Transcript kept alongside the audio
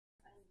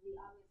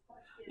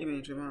You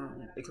mean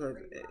Tremont? Because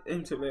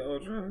MTV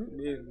Ultra,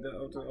 the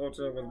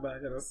Ultra was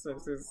back in the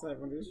 60s,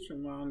 70s.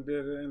 Tremont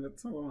did it in the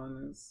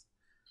 200s.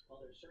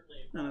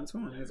 And the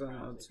 20s,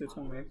 on the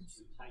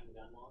 220s.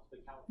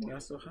 He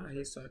got so high,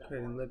 he started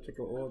creating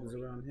elliptical orbs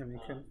around him. He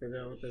couldn't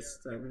figure out the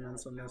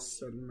sediments on that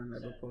sediment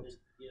ever put.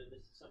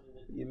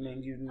 You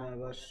mean you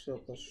never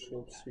shook a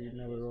shook, so you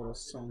never wrote a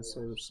song,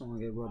 so the song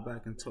get brought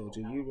back and told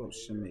you you wrote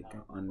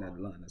Jamaica on that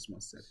line as my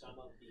section.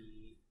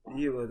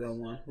 You were the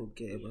one who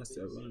gave us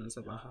the runners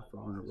of a half a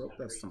runner wrote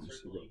that song.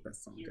 She wrote that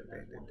song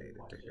today.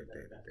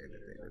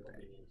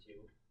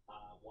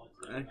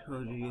 I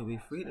told you you'll be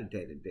free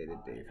today if you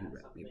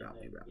rap me,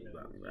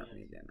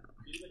 then.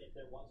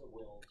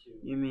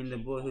 You mean the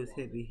boy who's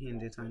hit behind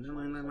the time?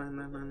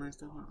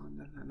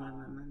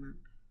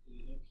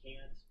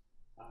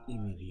 You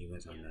mean he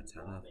was on the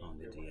telephone,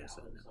 the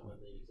DSL network?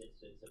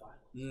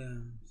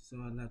 Yeah,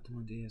 so I left him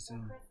on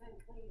DSL.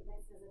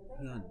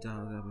 He'll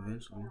dial it up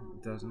eventually,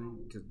 doesn't he?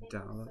 Just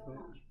dial up it.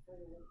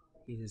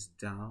 He just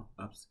dial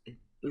ups it.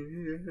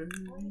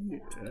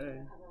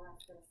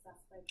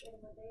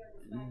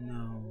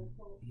 No,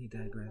 he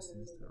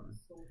digresses though.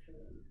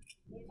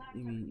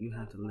 You mean you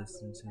have to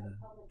listen to the...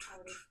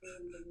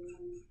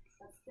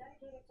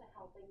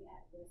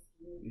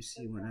 You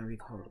see, when I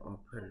record all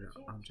predator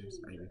objects,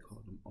 I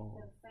record them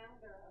all.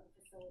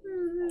 I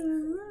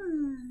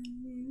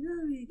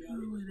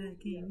record what I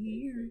can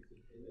hear.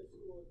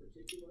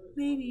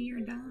 Maybe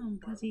you're dumb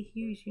because he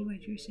hears you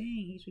what you're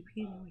saying. He's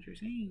repeating what you're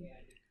saying.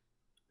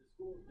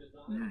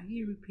 Now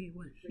he repeat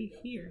what he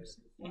hears,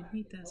 and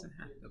he doesn't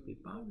have to be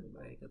bothered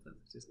by it because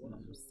it's just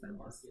normal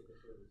sounds.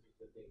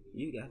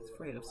 You got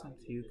afraid of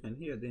something you couldn't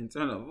hear, the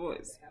internal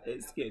voice.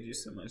 It scared you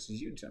so much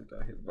you jumped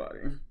out his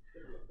body.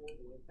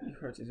 You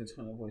heard his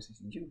internal voice,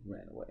 you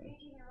ran away.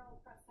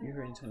 You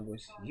heard internal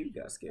voice, you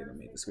got scared and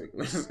made the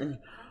squigglers.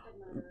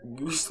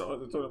 You saw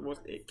the internal voice,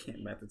 it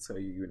came back to tell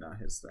you you're not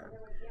his son.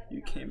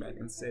 You came back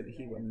and said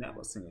he would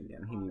never sing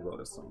again. He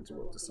wrote a song to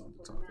talk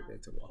today,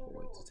 to walk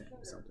away, to tell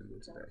me something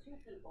good today.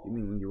 You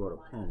mean when you wrote a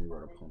poem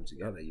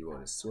together, you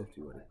wrote it swift,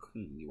 you wrote it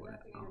clean, you wrote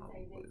it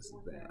was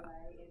there.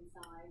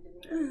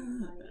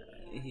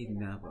 He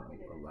never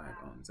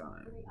arrived on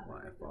time.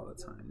 Why, Father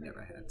Time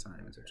never had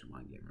time until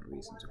Tremont gave him a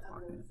reason to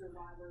clock in.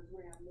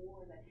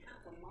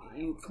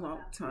 You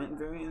clock time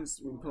variance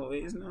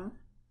employees now?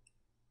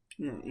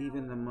 Yeah,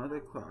 even the mother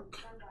clock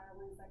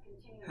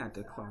had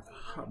to clock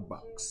her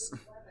box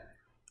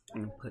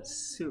and put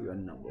serial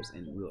numbers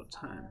in real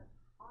time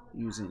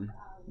using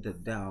the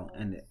Dow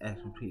and the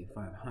S&P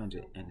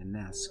 500 and the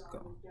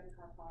NASCO.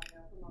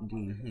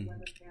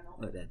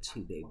 But that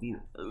 2-day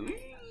view.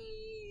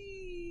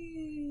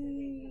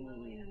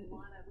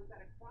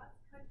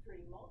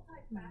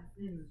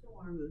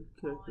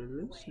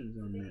 Calculations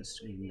on that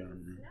screen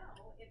down there.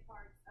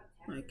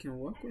 I can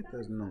work with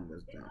those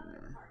numbers down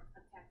there.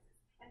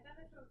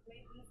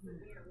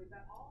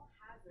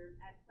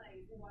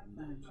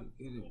 How'd you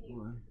get it,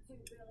 boy?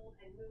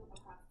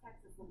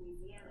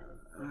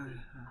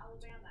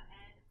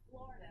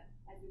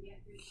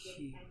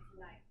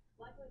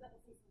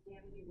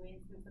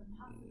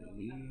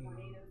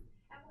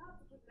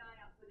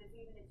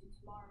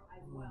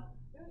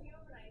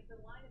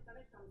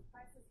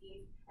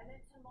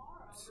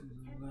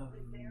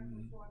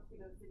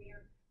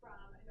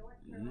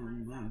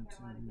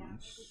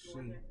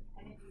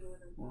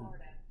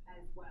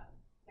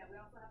 Yeah, we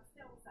also have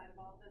snow side of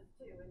all this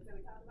too, and so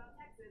we talked about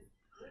Texas.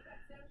 We've got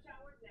snow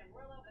showers in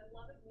Amarillo and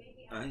Lubbock,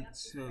 maybe. I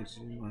told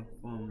you my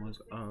phone was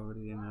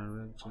already in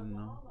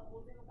original,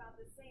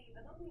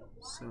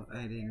 so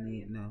I didn't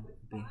need no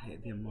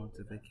behavior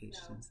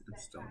modifications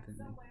installed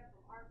in it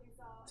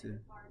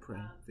to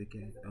pray the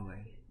gate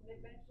away.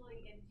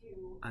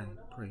 I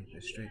pray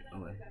the straight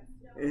away.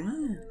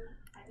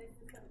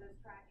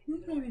 You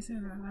can't be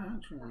saying that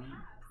loud,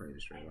 pray the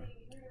straight away.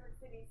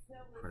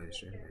 Pray the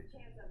straight away.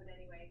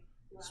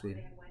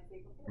 Sweden,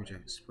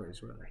 rejects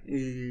praise right.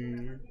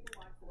 And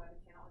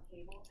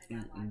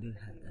they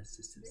have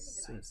assisted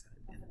suicide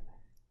in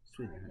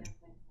Sweden.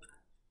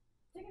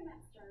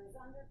 Ticketmaster is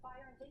under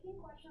fire and taking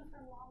questions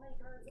from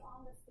lawmakers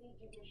on the state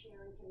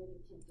judiciary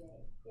committee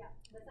today. Yeah,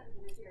 the Senate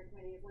Judiciary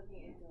Committee is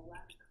looking into a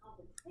lack of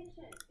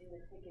competition in the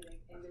ticketing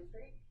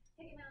industry.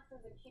 Ticketmaster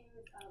is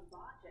accused of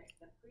botching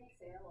the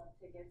pre-sale of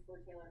tickets for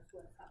Taylor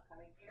Swift's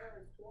upcoming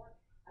Eras tour.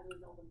 As a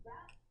result of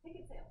that,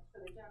 ticket sales for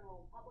the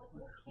general public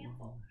were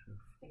canceled.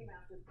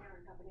 Ticketmaster's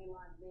parent company,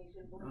 Live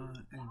Nation, Why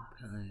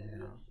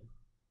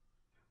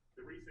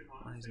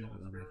is never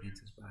gonna make it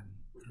his body?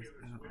 Because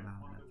I don't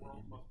allow nothing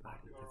in this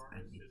body. Because I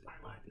need the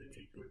body to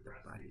beat the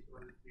body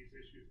back.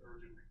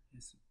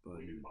 His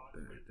body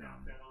burned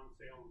down. I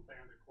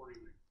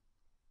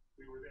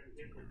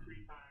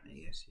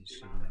guess he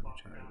should never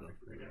try to go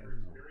for it.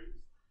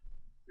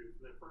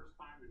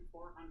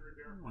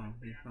 Well,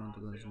 he found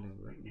the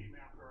legendary revenue.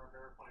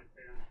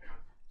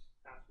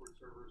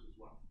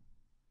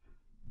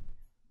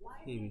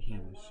 He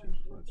became a shit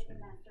for a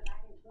change.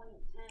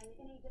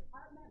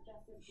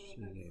 She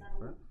gave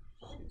birth.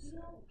 The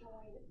deal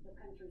joined the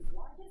country's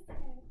largest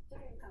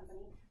ticketing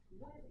company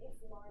with its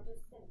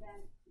largest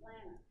event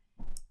planner.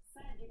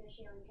 Senate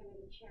Judiciary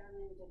Committee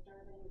Chairman Dick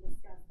Durbin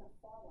discussed the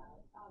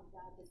fallout of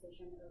that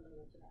decision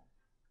earlier today.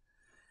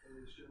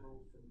 Attorneys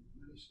General from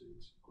many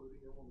states,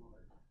 including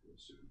Illinois, have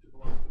sued to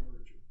block the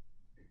merger.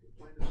 The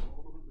plaintiffs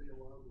ultimately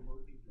allowed the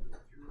merger to go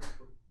through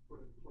but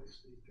put in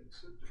place a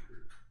consent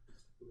decree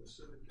with a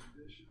set of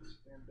conditions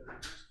and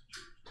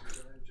divestitures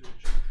designed to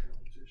ensure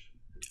competition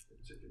in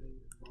ticketing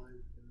and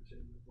live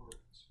entertainment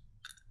markets.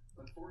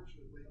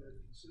 Unfortunately, that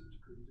consent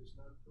decree does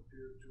not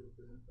appear to have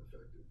been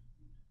effective.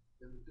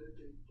 In the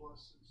decade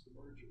plus since the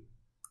merger,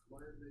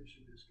 Live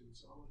Nation has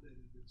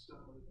consolidated its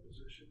dominant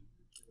position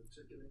in the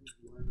ticketing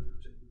and live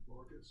entertainment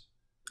markets,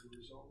 and the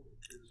result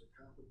is a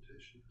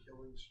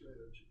competition-killing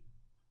strategy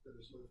that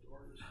has left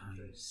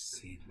artists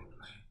and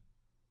fans.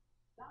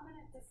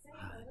 Dominant to say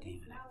the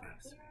least, now up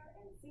here,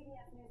 and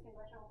CBS News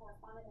congressional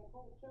correspondent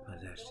MUKULTRA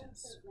Possessions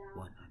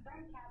 100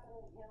 from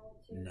Capitol Hill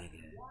to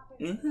negative.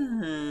 happening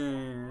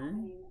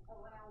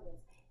around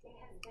us. It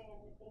has been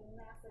a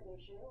massive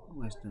issue.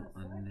 What's no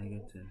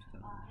negative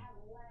stuff? Have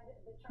led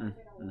the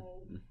charging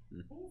away.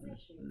 These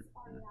issues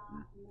are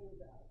not new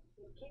though.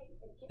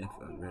 If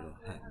a riddle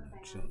had no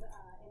truth,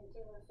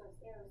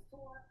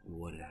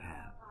 would it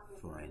have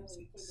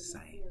Forensic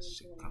Science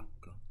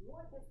Chicago,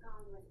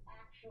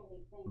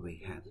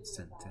 Rehab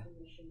Center,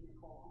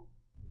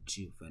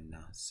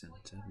 Juvenile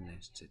Center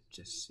next to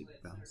Jesse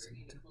Brown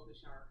Center?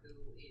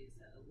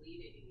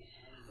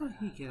 How did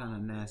he get on a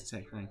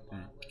NASDAQ like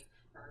that?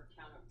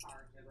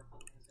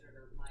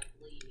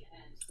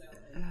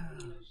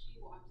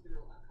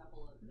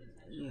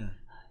 Yeah,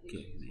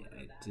 give me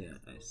an idea,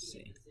 I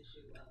see.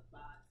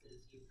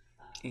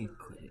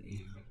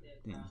 Equity,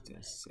 things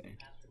to say.